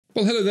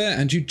Well, hello there,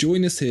 and you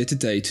join us here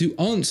today to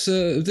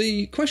answer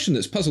the question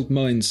that's puzzled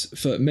minds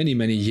for many,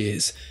 many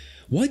years.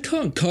 Why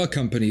can't car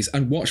companies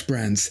and watch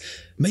brands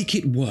make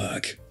it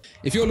work?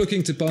 If you're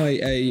looking to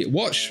buy a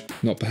watch,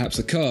 not perhaps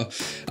a car,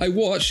 a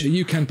watch,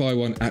 you can buy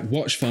one at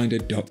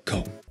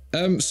watchfinder.com.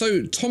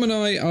 So Tom and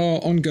I, our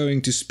ongoing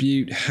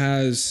dispute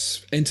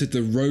has entered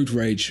the road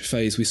rage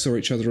phase. We saw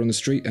each other on the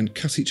street and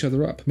cut each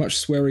other up. Much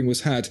swearing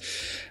was had,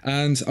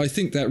 and I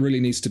think that really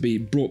needs to be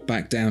brought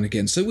back down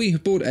again. So we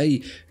have brought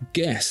a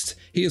guest.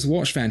 He is a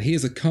watch fan. He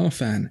is a car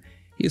fan.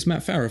 He is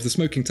Matt Farrah of The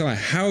Smoking Tire.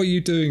 How are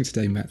you doing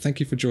today, Matt? Thank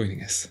you for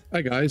joining us.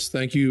 Hi guys,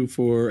 thank you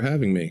for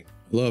having me.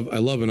 I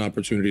love an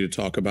opportunity to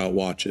talk about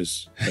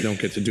watches. I don't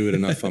get to do it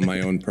enough on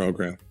my own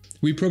program.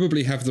 We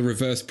probably have the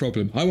reverse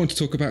problem. I want to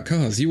talk about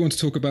cars. You want to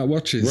talk about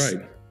watches.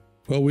 Right.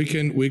 Well, we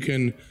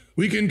can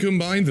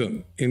combine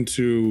them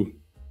into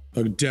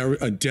a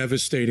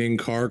devastating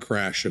car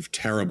crash of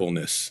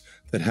terribleness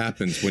that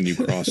happens when you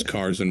cross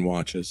cars and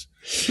watches.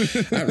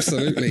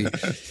 Absolutely.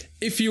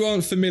 If you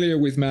aren't familiar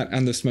with Matt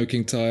and The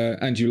Smoking Tire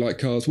and you like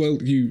cars,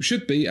 well, you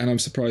should be, and I'm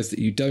surprised that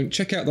you don't.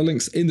 Check out the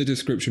links in the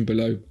description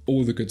below.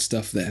 All the good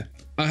stuff there.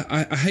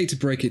 I hate to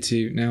break it to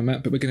you now,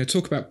 Matt, but we're going to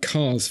talk about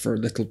cars for a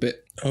little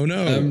bit. Oh,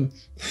 no.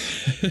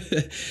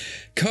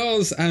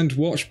 Cars and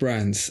watch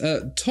brands.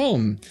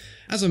 Tom,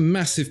 as a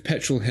massive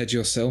petrol head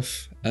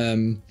yourself,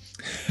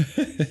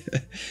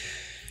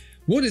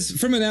 what is,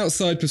 from an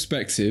outside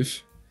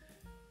perspective,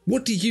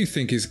 what do you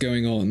think is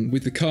going on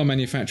with the car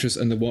manufacturers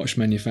and the watch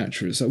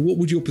manufacturers? What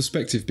would your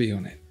perspective be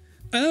on it?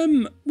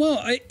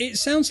 Well, it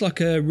sounds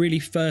like a really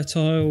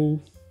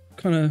fertile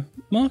kind of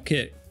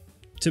market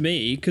to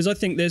me, because I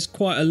think there's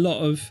quite a lot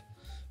of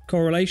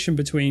correlation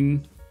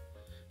between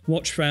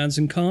watch fans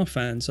and car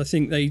fans. I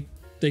think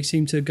they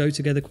seem to go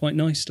together quite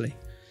nicely.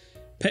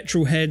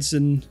 Petrol heads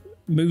and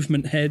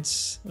movement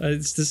heads,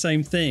 it's the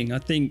same thing. I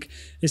think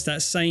it's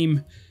that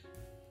same...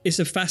 It's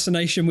a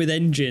fascination with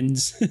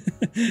engines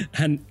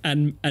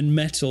and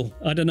metal.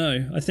 I don't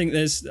know. I think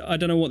I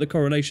don't know what the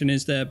correlation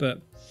is there,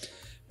 but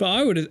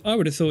I would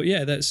have thought,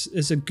 yeah,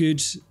 there's a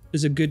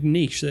good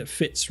niche that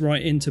fits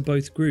right into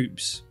both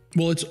groups.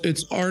 Well,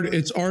 it's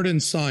art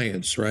and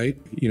science, right?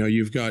 You know,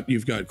 you've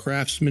got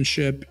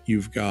craftsmanship,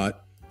 you've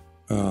got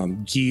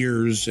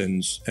gears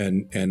and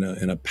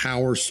a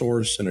power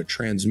source and a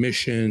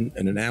transmission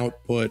and an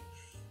output.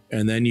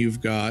 And then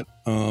you've got,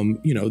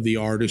 the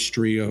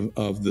artistry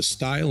of the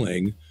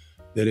styling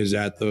that is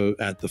at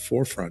the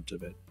forefront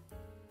of it.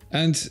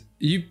 And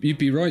you'd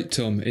be right,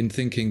 Tom, in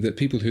thinking that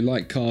people who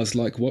like cars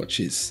like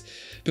watches.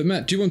 But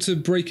Matt, do you want to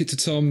break it to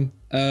Tom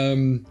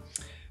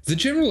the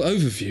general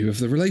overview of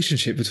the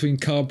relationship between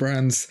car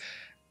brands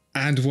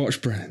and watch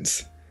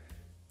brands?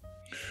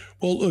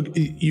 Well, look,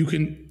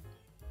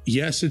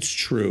 yes, it's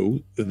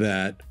true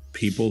that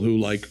people who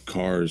like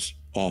cars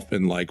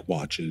often like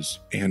watches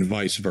and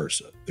vice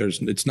versa.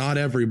 It's not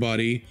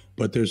everybody,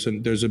 but there's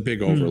a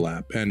big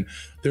overlap, and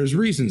there's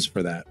reasons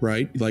for that,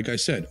 right? Like I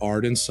said,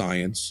 art and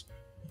science.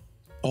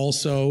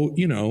 Also,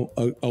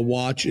 a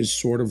watch is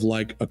sort of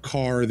like a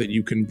car that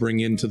you can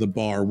bring into the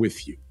bar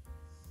with you.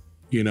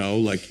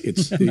 Like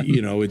it's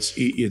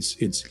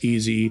it's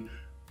easy.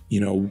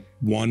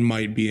 One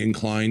might be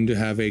inclined to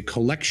have a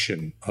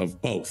collection of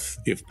both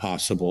if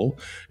possible,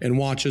 and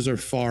watches are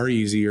far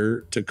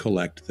easier to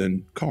collect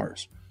than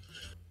cars.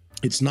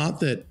 It's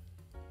not that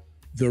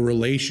the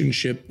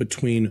relationship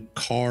between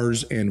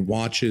cars and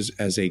watches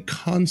as a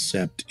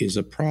concept is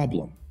a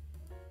problem.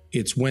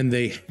 It's when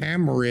they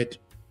hammer it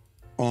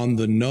on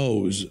the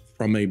nose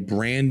from a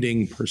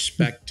branding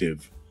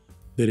perspective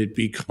that it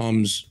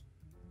becomes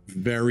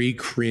very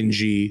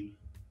cringy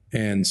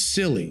and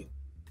silly.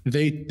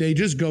 They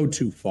just go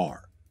too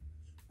far,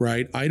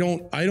 right? I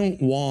don't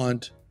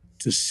want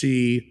to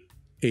see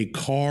a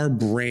car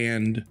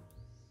brand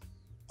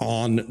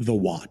on the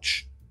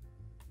watch.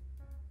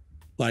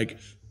 Like,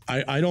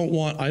 I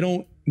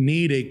don't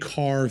need a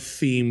car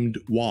themed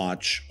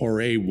watch or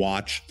a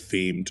watch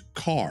themed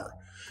car.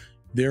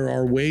 There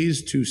are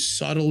ways to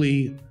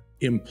subtly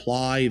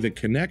imply the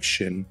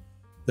connection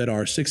that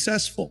are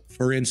successful.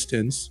 For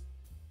instance,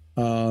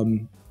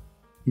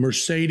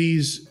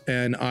 Mercedes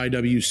and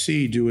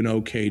IWC do an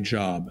okay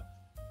job.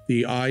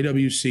 The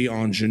IWC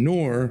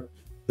Ingenieur,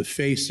 the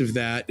face of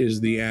that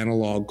is the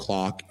analog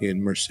clock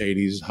in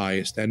Mercedes'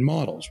 highest end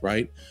models,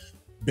 right?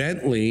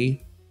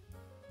 Bentley,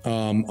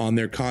 on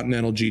their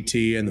Continental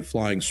GT and the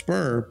Flying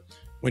Spur,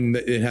 when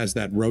it has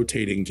that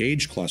rotating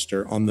gauge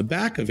cluster, on the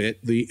back of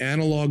it, the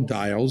analog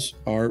dials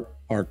are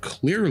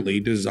clearly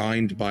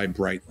designed by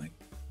Breitling.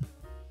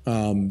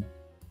 But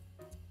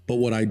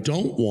what I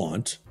don't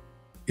want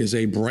is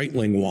a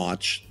Breitling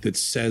watch that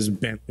says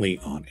Bentley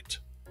on it.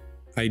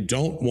 I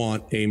don't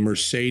want a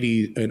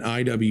Mercedes, an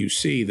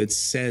IWC that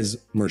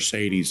says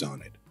Mercedes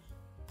on it.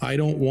 I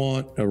don't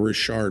want a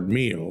Richard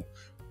Mille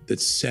that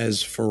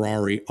says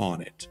Ferrari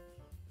on it,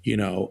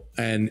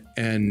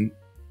 and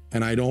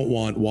I don't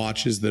want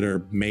watches that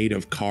are made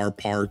of car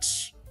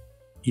parts.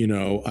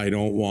 I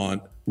don't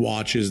want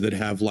watches that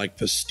have like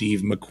the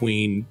Steve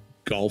McQueen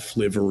Gulf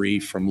livery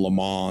from Le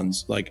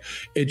Mans. Like,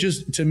 it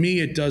just, to me,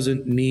 it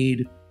doesn't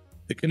need,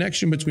 the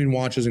connection between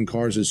watches and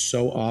cars is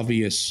so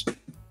obvious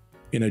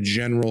in a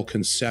general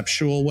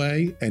conceptual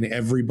way, and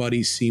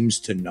everybody seems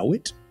to know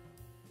it,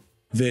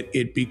 that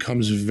it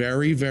becomes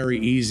very, very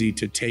easy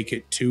to take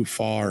it too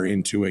far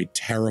into a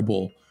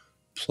terrible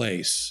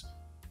place.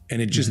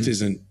 And it just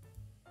isn't,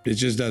 it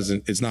just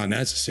doesn't, it's not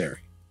necessary.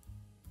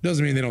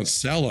 Doesn't mean they don't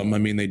sell them. I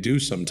mean, they do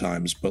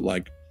sometimes, but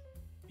like,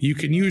 you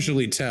can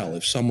usually tell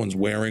if someone's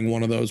wearing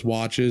one of those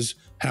watches,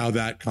 how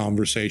that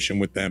conversation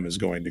with them is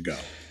going to go.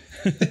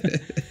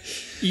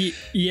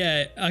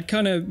 Yeah, I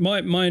kind of,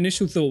 my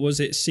initial thought was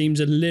it seems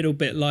a little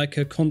bit like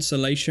a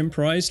consolation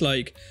prize,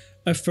 like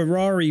a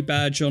Ferrari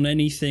badge on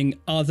anything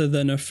other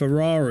than a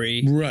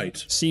Ferrari.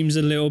 Right. Seems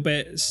a little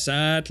bit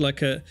sad,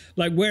 like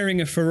wearing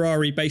a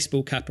Ferrari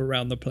baseball cap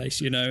around the place,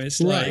 you know.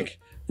 It's like,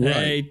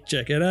 hey,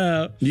 check it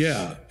out.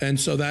 Yeah. And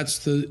so that's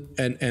the,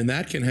 and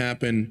that can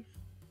happen,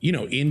 you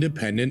know,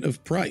 independent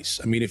of price.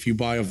 I mean, if you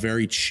buy a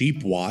very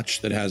cheap watch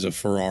that has a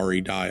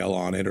Ferrari dial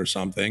on it or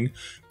something,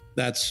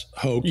 that's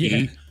hokey.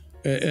 Yeah.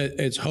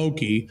 It's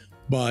hokey,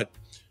 but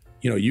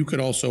you know, you could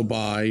also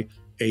buy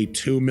a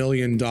 $2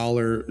 million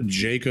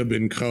Jacob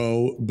 &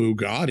 Co.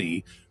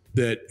 Bugatti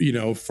that, you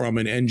know, from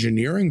an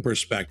engineering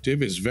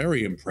perspective is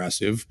very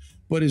impressive,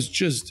 but is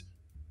just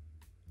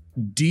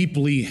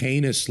deeply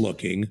heinous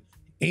looking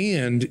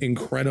and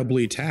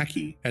incredibly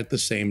tacky at the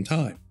same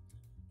time.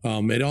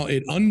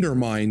 It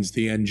undermines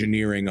the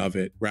engineering of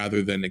it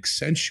rather than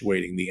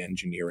accentuating the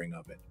engineering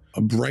of it.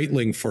 A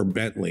Breitling for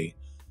Bentley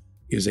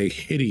is a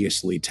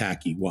hideously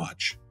tacky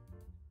watch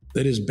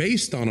that is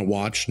based on a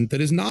watch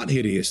that is not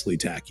hideously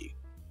tacky.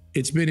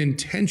 It's been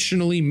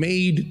intentionally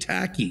made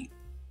tacky.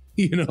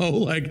 You know,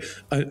 like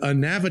a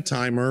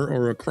Navitimer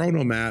or a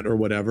Chronomat or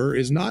whatever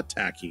is not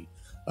tacky,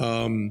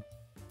 and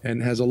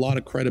has a lot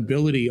of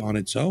credibility on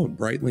its own.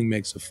 Breitling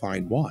makes a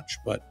fine watch,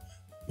 but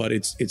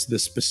it's the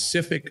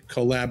specific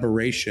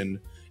collaboration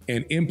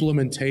and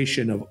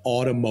implementation of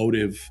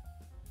automotive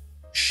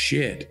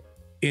shit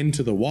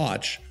into the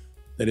watch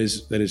that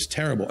is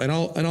terrible. And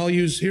I'll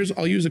use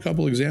a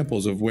couple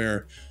examples of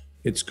where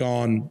it's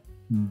gone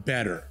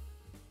better.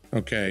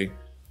 Okay.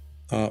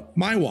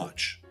 My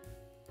watch,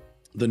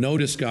 the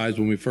Notice guys,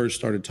 when we first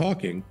started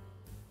talking,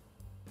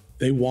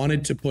 they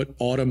wanted to put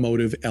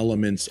automotive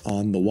elements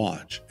on the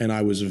watch. And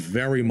I was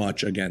very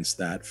much against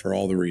that for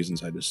all the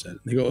reasons I just said.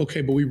 They go,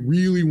 okay, but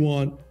we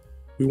want,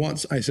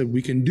 I said,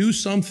 we can do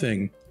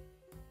something,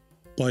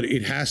 but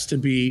it has to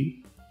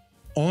be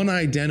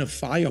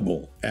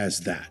unidentifiable as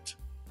that.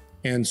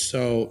 And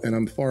so, and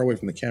I'm far away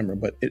from the camera,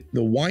 but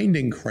the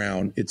winding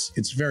crown,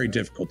 it's very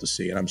difficult to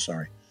see, and I'm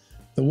sorry.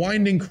 The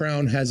winding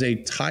crown has a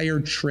tire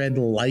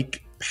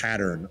tread-like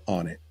pattern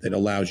on it that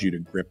allows you to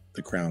grip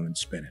the crown and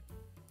spin it.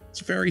 It's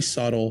very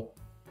subtle,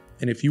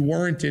 and if you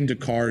weren't into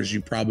cars,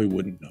 you probably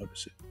wouldn't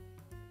notice it.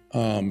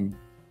 And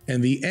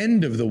the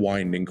end of the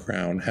winding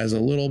crown has a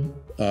little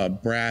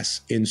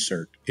brass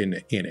insert in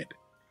it,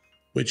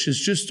 which is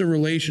just a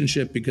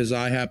relationship because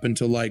I happen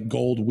to like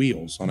gold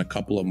wheels on a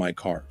couple of my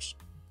cars.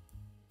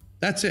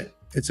 That's it.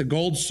 It's a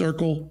gold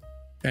circle,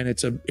 and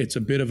it's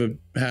a bit of a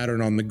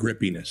pattern on the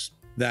grippiness.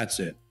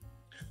 That's it.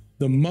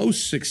 The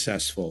most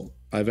successful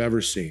I've ever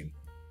seen.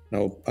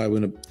 Now, I'm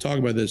going to talk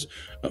about this.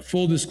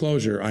 Full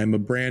disclosure, I'm a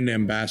brand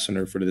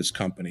ambassador for this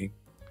company,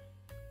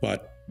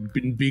 but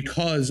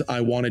because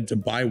I wanted to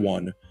buy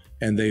one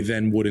and they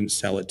then wouldn't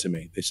sell it to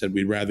me. They said,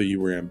 we'd rather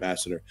you were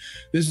ambassador.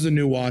 This is a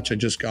new watch. I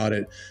just got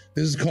it.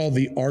 This is called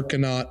the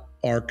Archinaut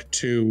Arc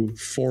 2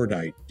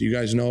 Fordite. Do you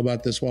guys know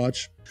about this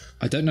watch?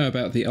 I don't know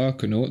about the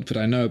Archinaut, but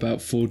I know about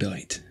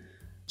Fordite.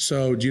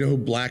 So do you know who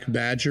Black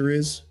Badger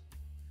is?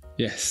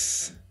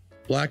 Yes.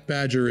 Black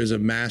Badger is a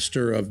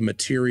master of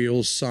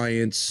materials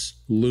science,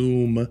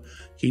 loom.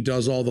 He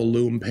does all the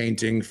loom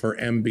painting for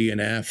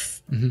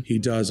MB&F. He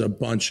does a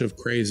bunch of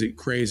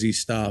crazy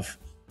stuff.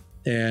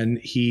 And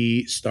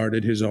he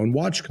started his own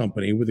watch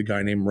company with a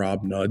guy named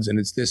Rob Nuds, and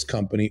it's this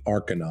company,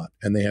 Archinaut.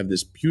 And they have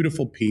this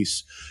beautiful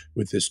piece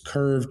with this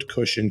curved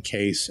cushion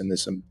case and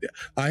this.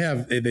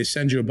 They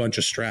send you a bunch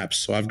of straps,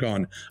 so I've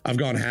gone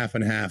half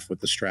and half with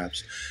the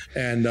straps,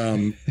 and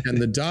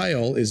the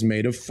dial is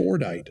made of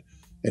Fordite,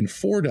 and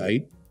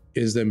Fordite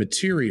is the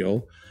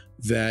material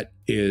that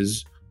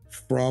is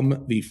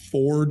from the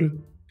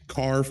Ford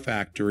car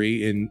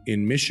factory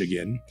in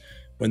Michigan.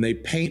 When they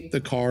paint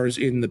the cars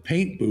in the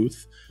paint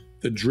booth,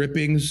 the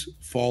drippings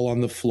fall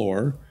on the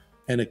floor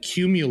and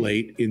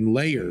accumulate in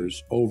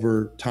layers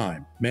over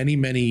time, many,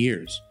 many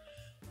years.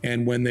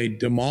 And when they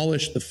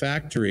demolished the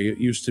factory, it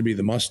used to be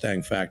the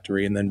Mustang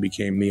factory and then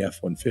became the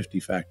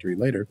F-150 factory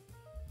later,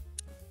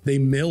 they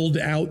milled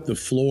out the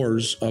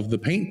floors of the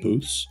paint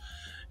booths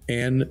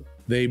and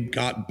they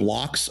got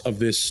blocks of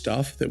this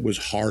stuff that was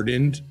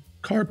hardened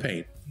car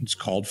paint. It's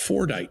called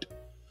Fordite.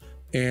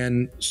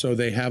 And so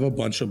they have a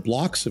bunch of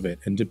blocks of it.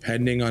 And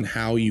depending on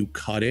how you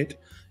cut it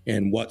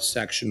and what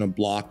section of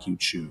block you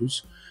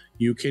choose,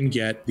 you can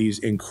get these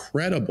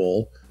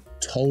incredible,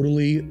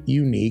 totally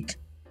unique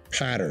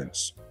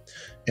patterns.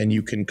 And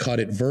you can cut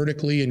it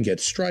vertically and get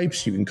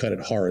stripes. You can cut it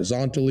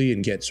horizontally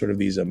and get sort of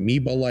these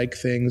amoeba-like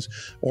things,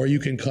 or you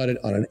can cut it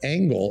on an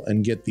angle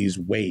and get these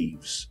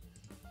waves.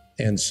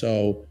 And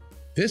so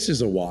this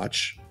is a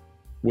watch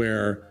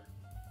where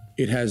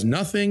it has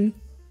nothing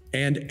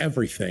and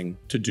everything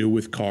to do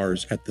with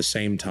cars at the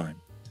same time.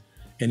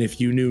 And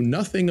if you knew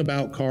nothing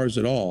about cars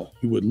at all,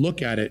 you would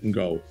look at it and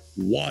go,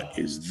 what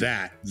is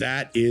that?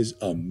 That is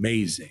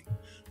amazing.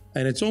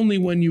 And it's only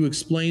when you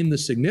explain the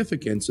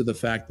significance of the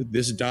fact that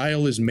this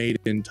dial is made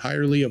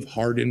entirely of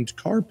hardened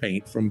car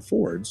paint from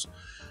Ford's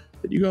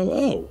that you go,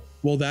 oh,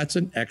 well, that's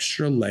an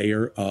extra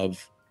layer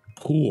of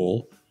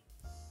cool.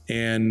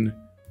 And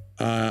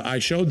I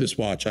showed this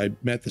watch. I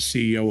met the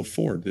CEO of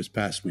Ford this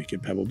past week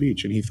at Pebble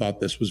Beach, and he thought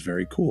this was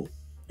very cool.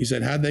 He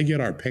said, how'd they get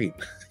our paint?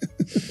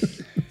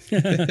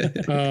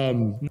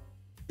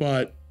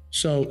 But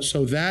so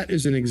that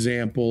is an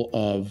example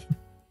of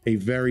a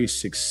very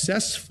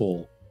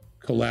successful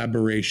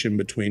collaboration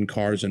between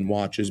cars and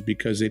watches,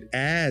 because it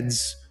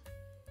adds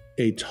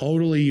a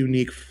totally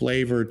unique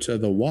flavor to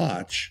the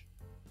watch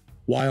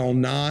while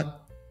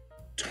not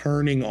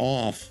turning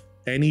off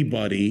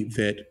anybody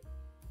that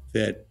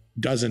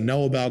doesn't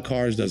know about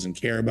cars, doesn't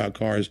care about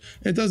cars.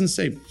 It doesn't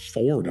say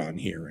Ford on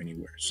here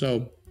anywhere.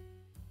 So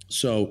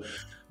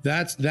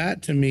that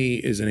to me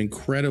is an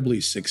incredibly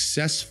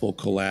successful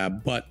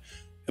collab, but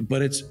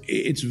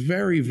it's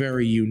very,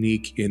 very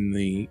unique in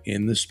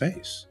the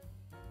space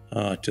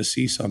to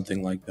see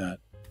something like that.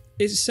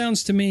 It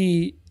sounds to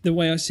me, the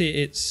way I see it,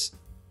 it's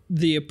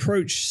the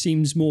approach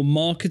seems more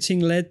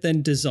marketing led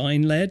than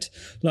design led.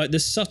 Like the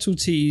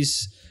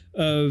subtleties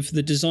of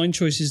the design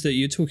choices that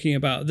you're talking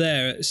about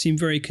there seem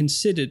very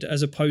considered,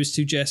 as opposed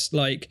to just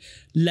like,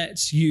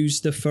 let's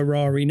use the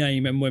Ferrari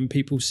name, and when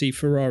people see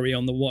Ferrari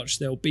on the watch,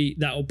 that'll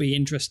be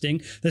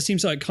interesting. That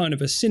seems like kind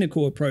of a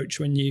cynical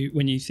approach when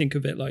you think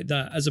of it like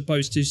that, as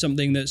opposed to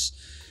something that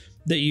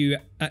you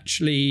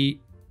actually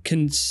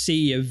can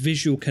see a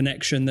visual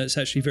connection that's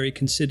actually very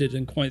considered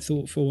and quite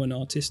thoughtful and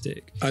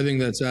artistic. I think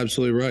that's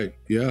absolutely right.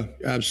 Yeah,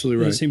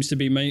 absolutely right. That seems to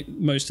be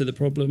most of the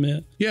problem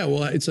here. Yeah,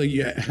 well, it's like,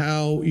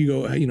 how you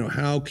go,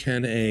 how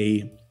can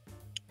a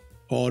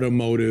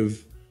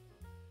automotive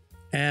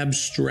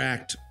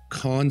abstract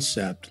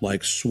concept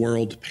like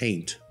swirled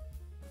paint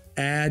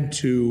add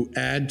to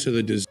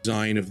the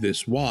design of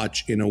this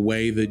watch in a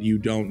way that you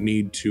don't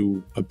need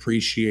to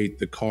appreciate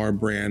the car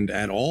brand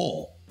at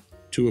all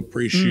to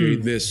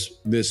appreciate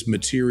this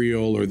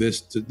material or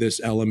this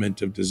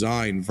element of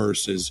design,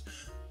 versus,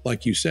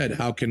 like you said,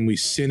 how can we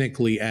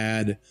cynically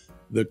add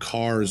the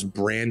car's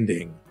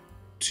branding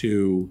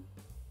to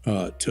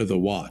the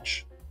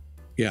watch?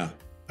 Yeah,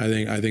 I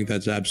think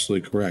that's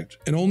absolutely correct.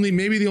 And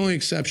maybe the only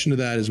exception to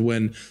that is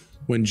when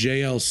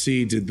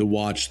JLC did the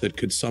watch that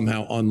could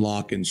somehow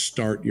unlock and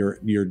start your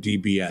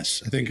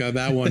DBS. I think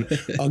that one,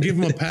 I'll give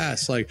them a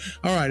pass. Like,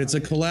 all right, it's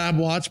a collab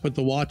watch, but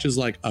the watch is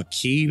like a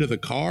key to the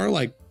car.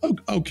 Like,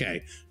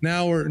 okay,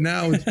 now we're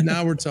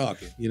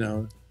talking, you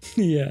know?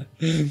 Yeah,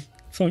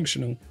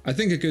 functional. I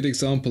think a good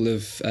example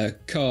of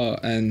car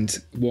and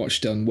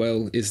watch done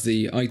well is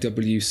the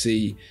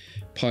IWC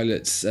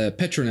Pilot's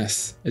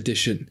Petronas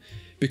edition,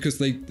 because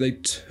they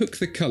took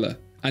the color,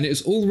 and it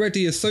was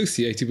already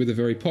associated with a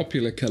very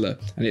popular color,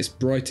 and it's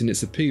bright and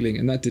it's appealing,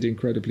 and that did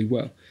incredibly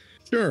well.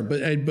 Sure,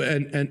 but they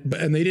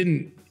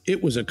didn't.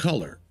 It was a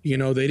color, you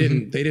know. They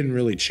didn't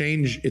really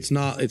change. It's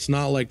not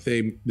like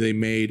they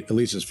made, at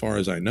least as far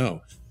as I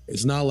know,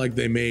 it's not like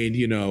they made,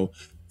 you know,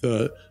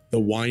 the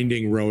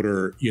winding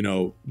rotor, you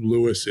know,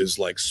 Lewis's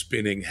like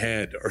spinning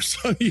head or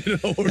something, you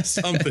know, or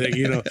something,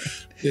 you know.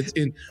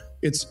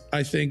 It's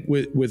I think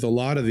with a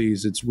lot of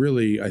these, it's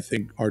really, I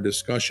think our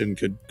discussion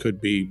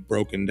could be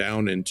broken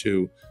down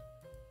into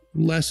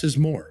less is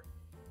more,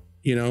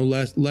 you know,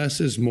 less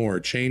is more.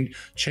 Change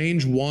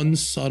one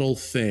subtle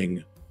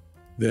thing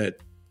that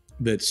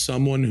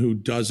someone who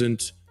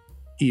doesn't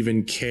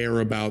even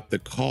care about the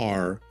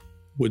car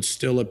would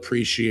still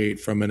appreciate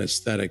from an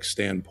aesthetic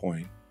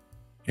standpoint.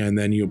 And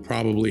then you'll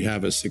probably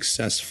have a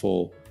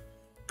successful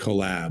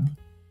collab,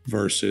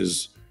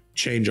 versus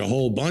change a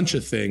whole bunch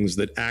of things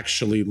that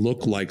actually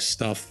look like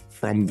stuff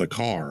from the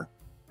car,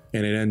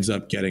 and it ends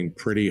up getting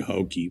pretty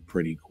hokey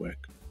pretty quick.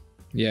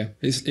 Yeah,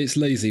 it's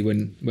lazy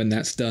when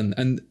that's done.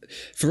 And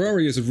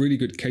Ferrari is a really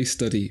good case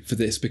study for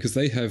this, because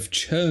they have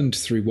churned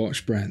through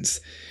watch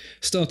brands,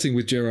 starting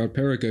with Gerard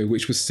Perregaux,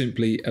 which was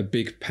simply a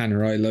big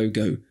Panerai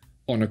logo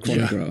on a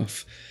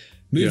chronograph.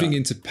 Yeah. Moving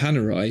into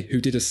Panerai,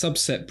 who did a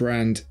subset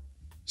brand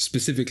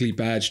specifically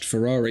badged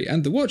Ferrari,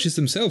 and the watches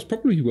themselves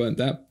probably weren't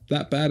that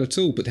bad at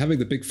all, but having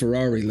the big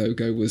Ferrari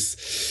logo was...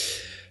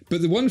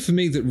 But the one for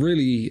me that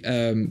really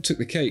took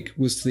the cake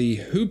was the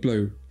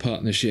Hublot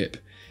partnership,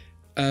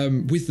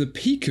 with the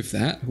peak of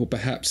that, or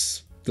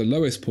perhaps the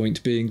lowest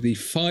point, being the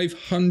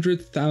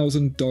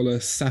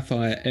 $500,000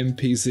 Sapphire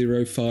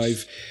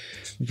MP05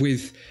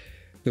 with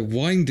the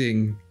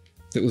winding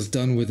that was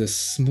done with a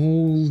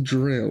small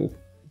drill.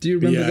 Do you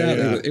remember that?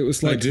 Yeah. It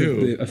was like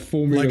a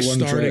Formula One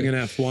starting drive. an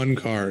F1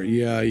 car.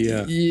 Yeah.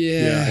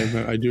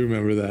 I do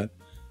remember that.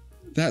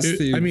 That's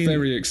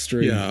very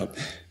extreme.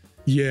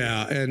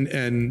 Yeah.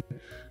 And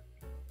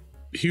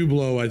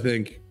Hublot, I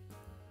think,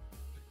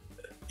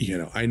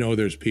 I know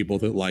there's people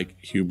that like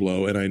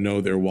Hublot, and I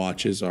know their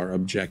watches are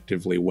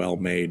objectively well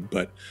made,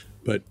 but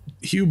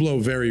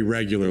Hublot very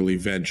regularly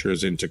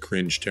ventures into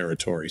cringe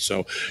territory.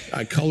 So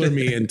color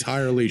me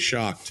entirely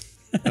shocked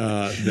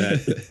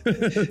that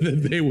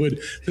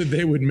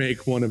they would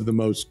make one of the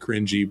most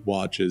cringy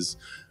watches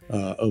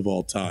of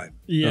all time.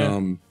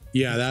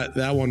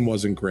 That one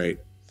wasn't great.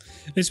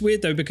 It's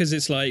weird though, because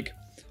it's like,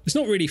 it's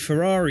not really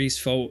Ferrari's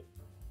fault.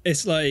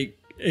 It's like,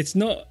 it's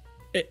not,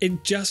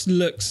 it just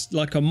looks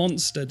like a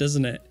monster,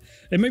 doesn't it?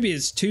 And maybe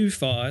it's too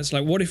far. It's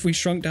like, what if we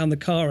shrunk down the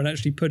car and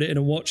actually put it in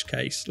a watch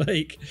case?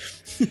 Like,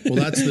 well,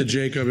 that's the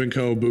Jacob &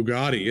 Co.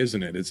 Bugatti,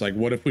 isn't it? It's like,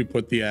 what if we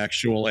put the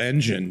actual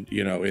engine,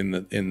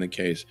 in the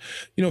case?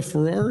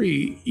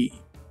 Ferrari,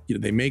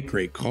 they make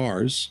great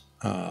cars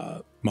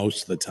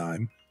most of the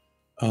time,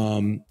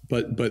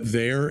 but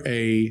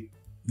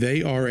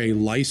they are a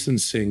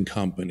licensing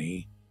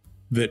company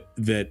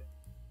that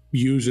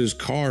uses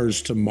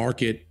cars to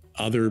market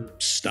other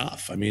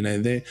stuff. I mean,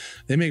 they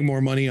make more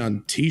money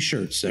on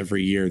T-shirts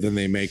every year than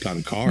they make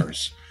on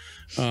cars,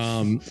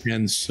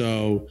 and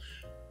so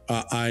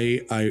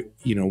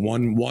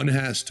one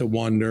has to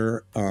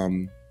wonder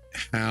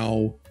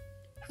how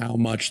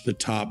much the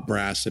top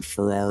brass at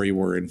Ferrari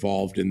were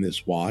involved in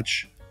this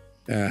watch,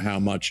 how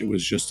much it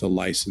was just a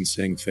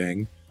licensing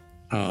thing,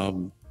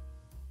 and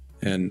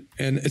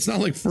it's not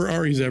like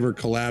Ferrari's ever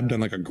collabed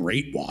on like a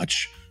great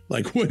watch.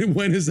 Like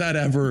when is that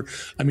ever?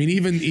 I mean,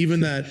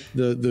 even that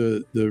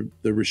the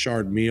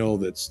Richard Mille,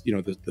 that's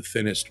the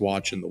thinnest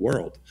watch in the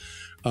world,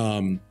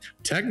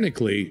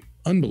 technically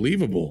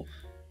unbelievable,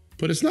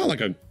 but it's not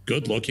like a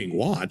good looking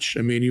watch.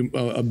 I mean, you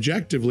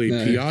objectively,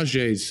 no.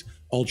 Piaget's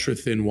ultra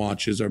thin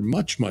watches are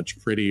much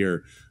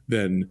prettier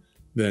than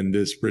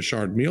this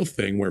Richard Mille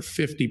thing, where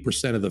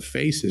 50% of the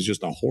face is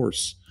just a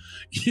horse.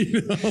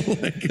 It's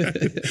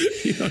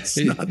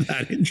not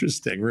that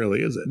interesting,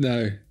 really, is it?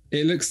 No.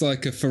 It looks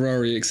like a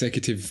Ferrari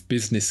executive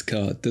business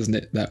card, doesn't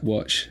it, that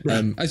watch?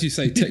 Right. As you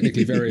say,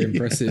 technically very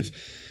impressive.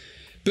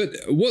 But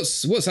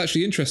what's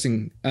actually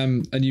interesting,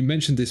 and you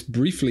mentioned this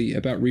briefly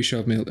about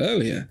Richard Mille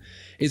earlier,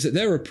 is that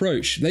their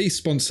approach, they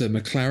sponsor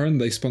McLaren,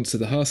 they sponsor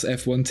the Haas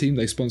F1 team,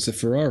 they sponsor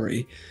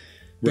Ferrari.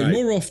 But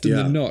more often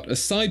than not,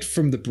 aside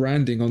from the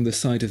branding on the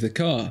side of the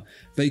car,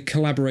 they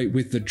collaborate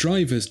with the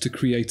drivers to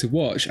create a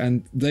watch,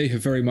 and they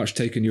have very much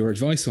taken your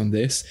advice on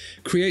this.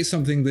 Create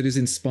something that is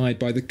inspired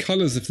by the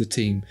colours of the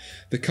team,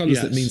 the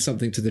colours that mean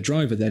something to the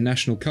driver, their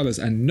national colours,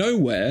 and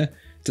nowhere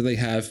do they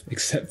have,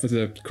 except for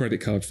the credit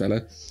card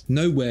fella,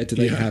 nowhere do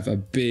they have a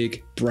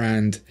big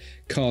brand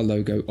car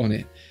logo on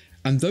it.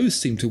 And those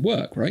seem to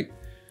work, right?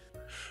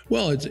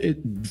 Well,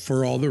 it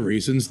for all the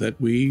reasons that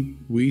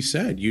we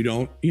said. You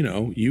don't,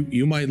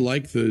 you might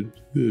like the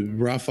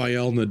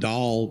Rafael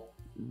Nadal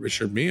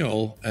Richard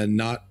Mille and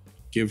not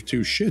give two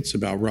shits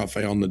about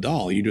Rafael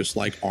Nadal. You just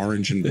like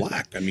orange and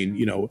black. I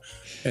mean,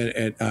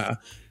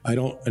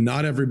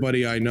 not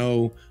everybody I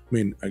know. I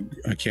mean,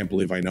 I can't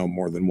believe I know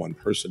more than one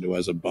person who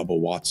has a Bubba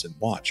Watson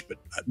watch, but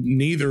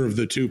neither of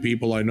the two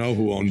people I know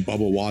who own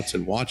Bubba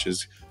Watson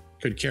watches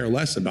could care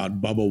less about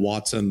Bubba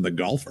Watson, the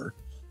golfer.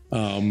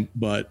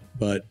 But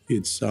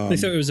it's they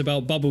thought it was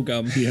about bubble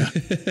gum.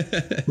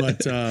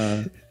 But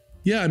I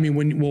mean,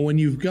 when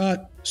you've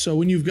got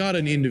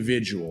an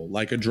individual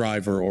like a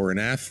driver or an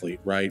athlete,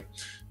 right?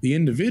 The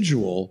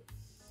individual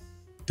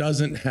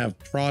doesn't have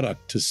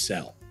product to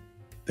sell.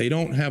 They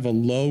don't have a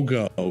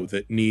logo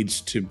that needs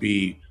to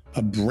be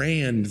a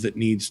brand that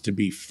needs to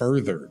be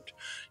furthered.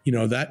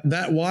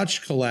 That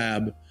watch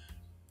collab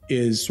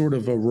is sort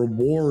of a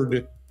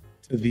reward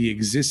to the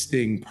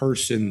existing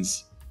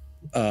person's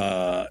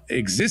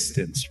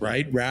existence,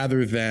 right?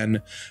 Rather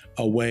than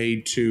a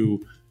way to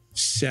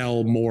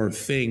sell more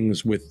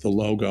things with the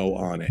logo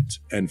on it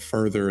and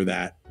further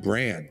that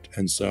brand.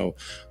 And so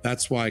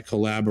that's why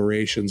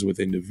collaborations with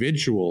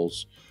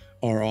individuals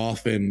are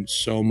often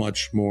so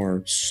much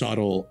more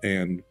subtle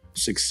and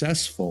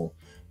successful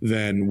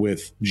than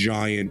with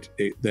giant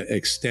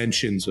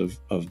extensions of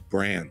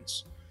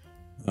brands.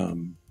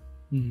 And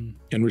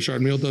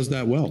Richard Mille does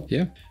that well.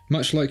 Yeah,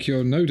 much like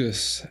your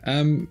Nodus.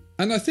 And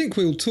I think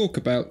we'll talk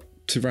about,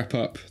 to wrap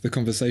up the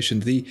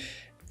conversation, the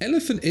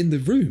elephant in the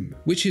room,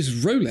 which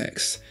is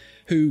Rolex,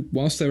 who,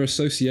 whilst they're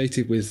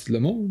associated with Le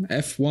Mans,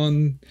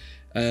 F1,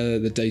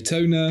 the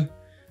Daytona,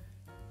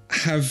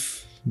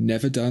 have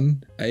never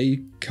done a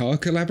car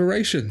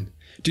collaboration.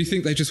 Do you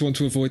think they just want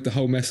to avoid the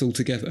whole mess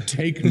altogether?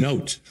 Take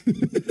note.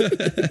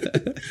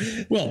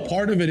 Well,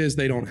 part of it is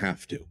they don't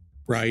have to,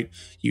 right?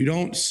 You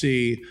don't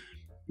see...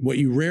 What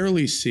you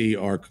rarely see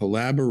are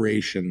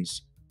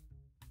collaborations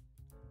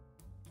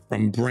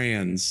from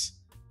brands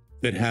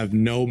that have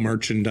no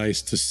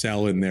merchandise to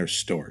sell in their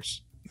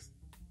stores.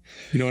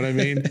 You know what I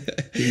mean?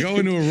 You go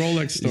into a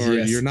Rolex store,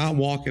 you're not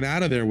walking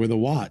out of there with a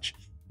watch.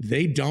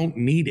 They don't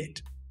need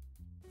it.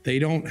 They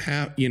don't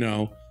have,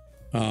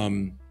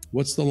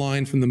 what's the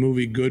line from the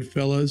movie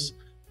Goodfellas?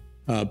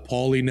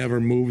 Paulie never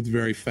moved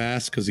very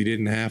fast because he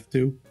didn't have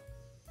to.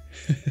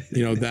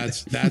 You know,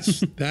 that's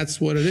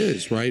what it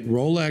is, right?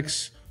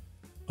 Rolex,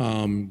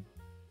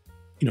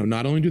 you know,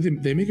 not only do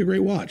they make a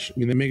great watch. I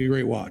mean, they make a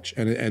great watch,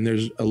 and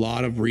there's a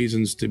lot of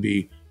reasons to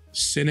be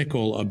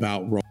cynical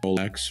about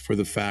Rolex for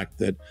the fact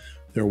that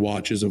their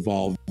watches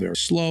evolve very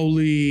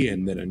slowly,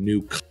 and that a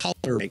new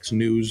color makes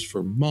news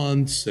for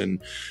months, and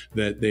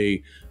that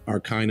they are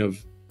kind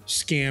of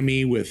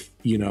scammy with,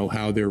 you know,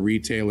 how their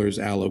retailers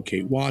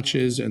allocate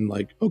watches. And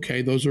like,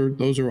 okay, those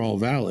are all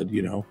valid,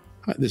 you know.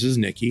 This is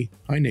Nikki.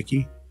 Hi,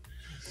 Nikki.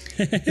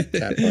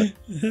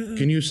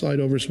 Can you slide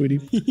over,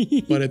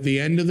 sweetie? But at the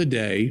end of the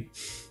day,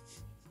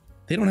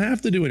 they don't have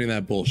to do any of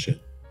that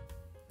bullshit.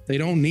 They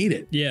don't need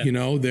it. Yeah. You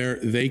know,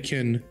 they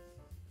can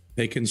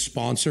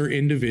sponsor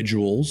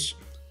individuals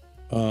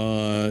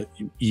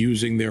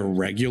using their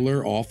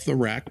regular off the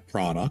rack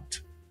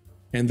product,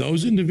 and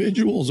those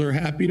individuals are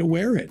happy to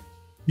wear it.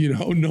 You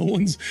know,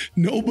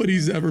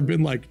 nobody's ever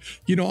been like,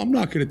 you know, I'm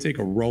not going to take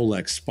a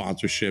Rolex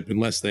sponsorship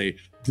unless they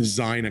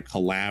design a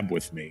collab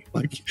with me.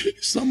 Like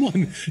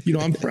someone, you know,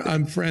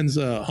 I'm friends,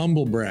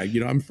 humble brag, you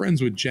know, I'm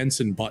friends with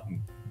Jensen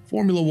Button,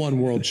 Formula One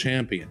world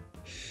champion,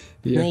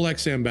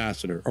 Rolex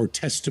ambassador, or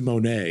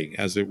testimony,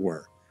 as it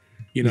were,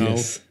 you know.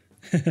 Yes.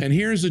 And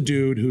here's a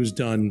dude who's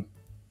done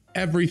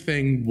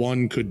everything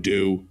one could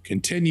do,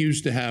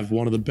 continues to have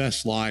one of the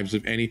best lives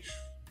of any.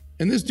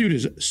 And this dude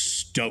is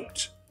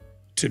stoked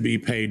to be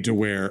paid to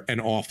wear an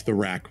off the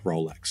rack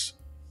Rolex.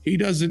 He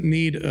doesn't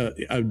need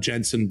a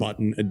Jensen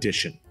Button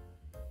edition.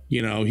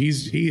 You know, he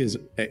is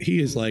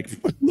like,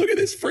 look at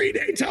this free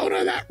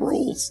Daytona, that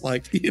rules.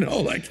 Like, you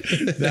know, like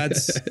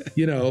that's,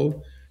 you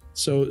know,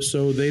 so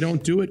they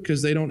don't do it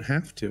because they don't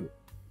have to.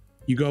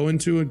 You go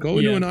into an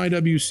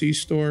IWC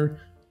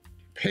store,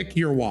 pick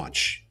your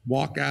watch,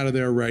 walk out of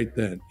there right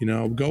then. You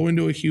know, go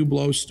into a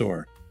Hublot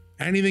store,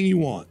 anything you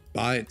want,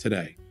 buy it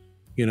today.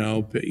 You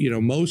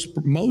know,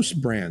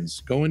 most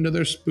brands go into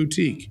their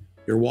boutique.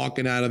 You're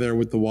walking out of there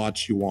with the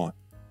watch you want.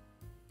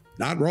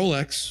 Not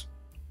Rolex.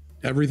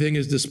 Everything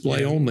is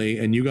display only,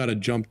 and you got to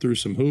jump through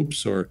some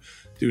hoops or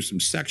do some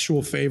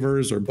sexual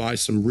favors or buy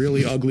some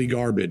really ugly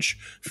garbage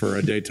for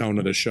a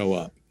Daytona to show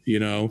up, you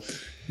know?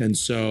 And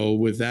so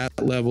with that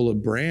level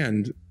of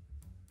brand,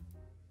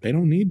 they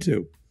don't need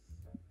to.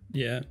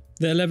 Yeah.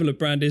 Their level of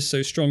brand is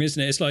so strong,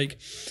 isn't it? It's like,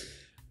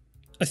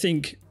 I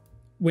think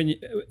when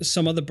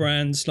some other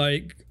brands,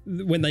 like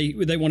when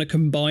they want to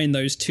combine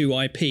those two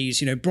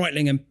IPs, you know,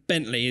 Breitling and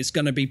Bentley is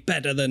going to be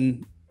better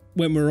than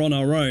when we're on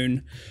our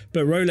own,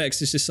 but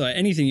Rolex is just like,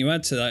 anything you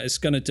add to that is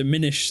going to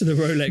diminish the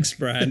Rolex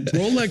brand.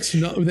 Rolex,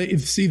 no,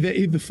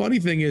 the funny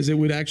thing is, it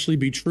would actually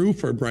be true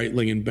for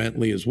Breitling and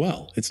Bentley as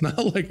well. It's not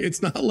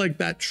like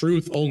that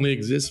truth only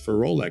exists for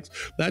Rolex.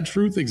 That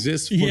truth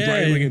exists for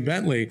Breitling and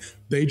Bentley.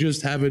 They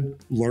just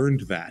haven't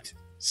learned that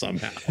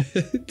somehow.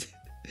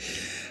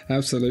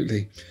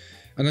 Absolutely.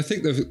 And I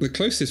think the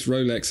closest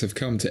Rolex have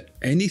come to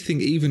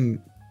anything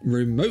even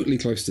remotely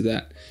close to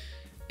that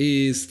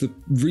is the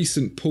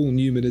recent Paul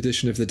Newman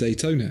edition of the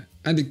Daytona.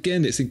 And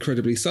again, it's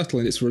incredibly subtle,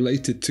 and it's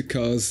related to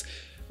cars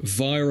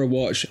via a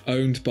watch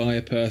owned by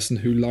a person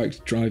who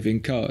liked driving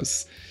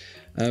cars.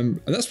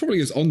 And that's probably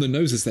as on the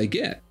nose as they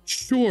get.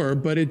 Sure,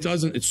 but it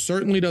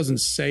certainly doesn't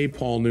say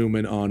Paul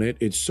Newman on it.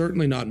 It's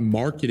certainly not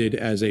marketed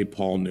as a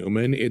Paul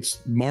Newman. It's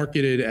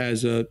marketed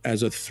as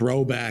a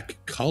throwback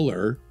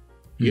color,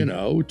 you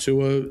know,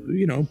 to a,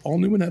 you know, Paul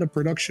Newman had a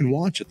production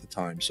watch at the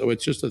time. So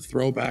it's just a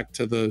throwback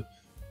to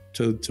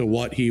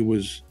what he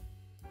was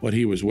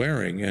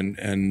wearing.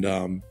 And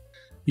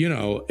you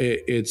know,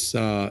 it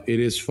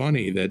is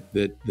funny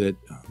that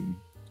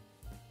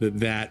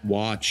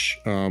watch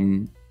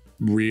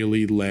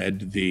really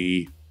led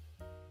the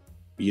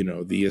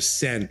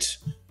ascent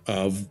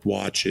of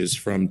watches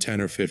from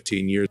 10 or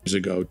 15 years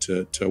ago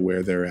to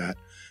where they're at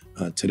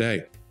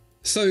today.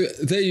 So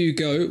there you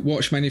go,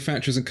 watch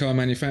manufacturers and car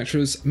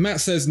manufacturers.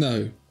 Matt says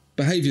no.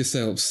 Behave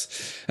yourselves.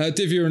 Dear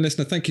viewer and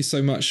listener, thank you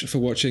so much for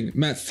watching.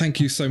 Matt, thank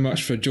you so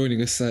much for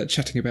joining us,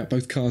 chatting about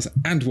both cars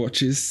and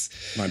watches.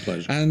 My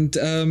pleasure.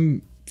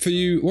 And for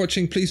you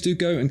watching, please do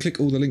go and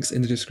click all the links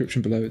in the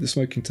description below. The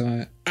Smoking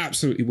Tire,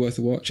 absolutely worth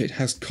a watch. It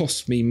has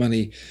cost me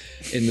money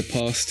in the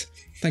past.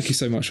 Thank you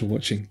so much for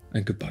watching,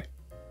 and goodbye.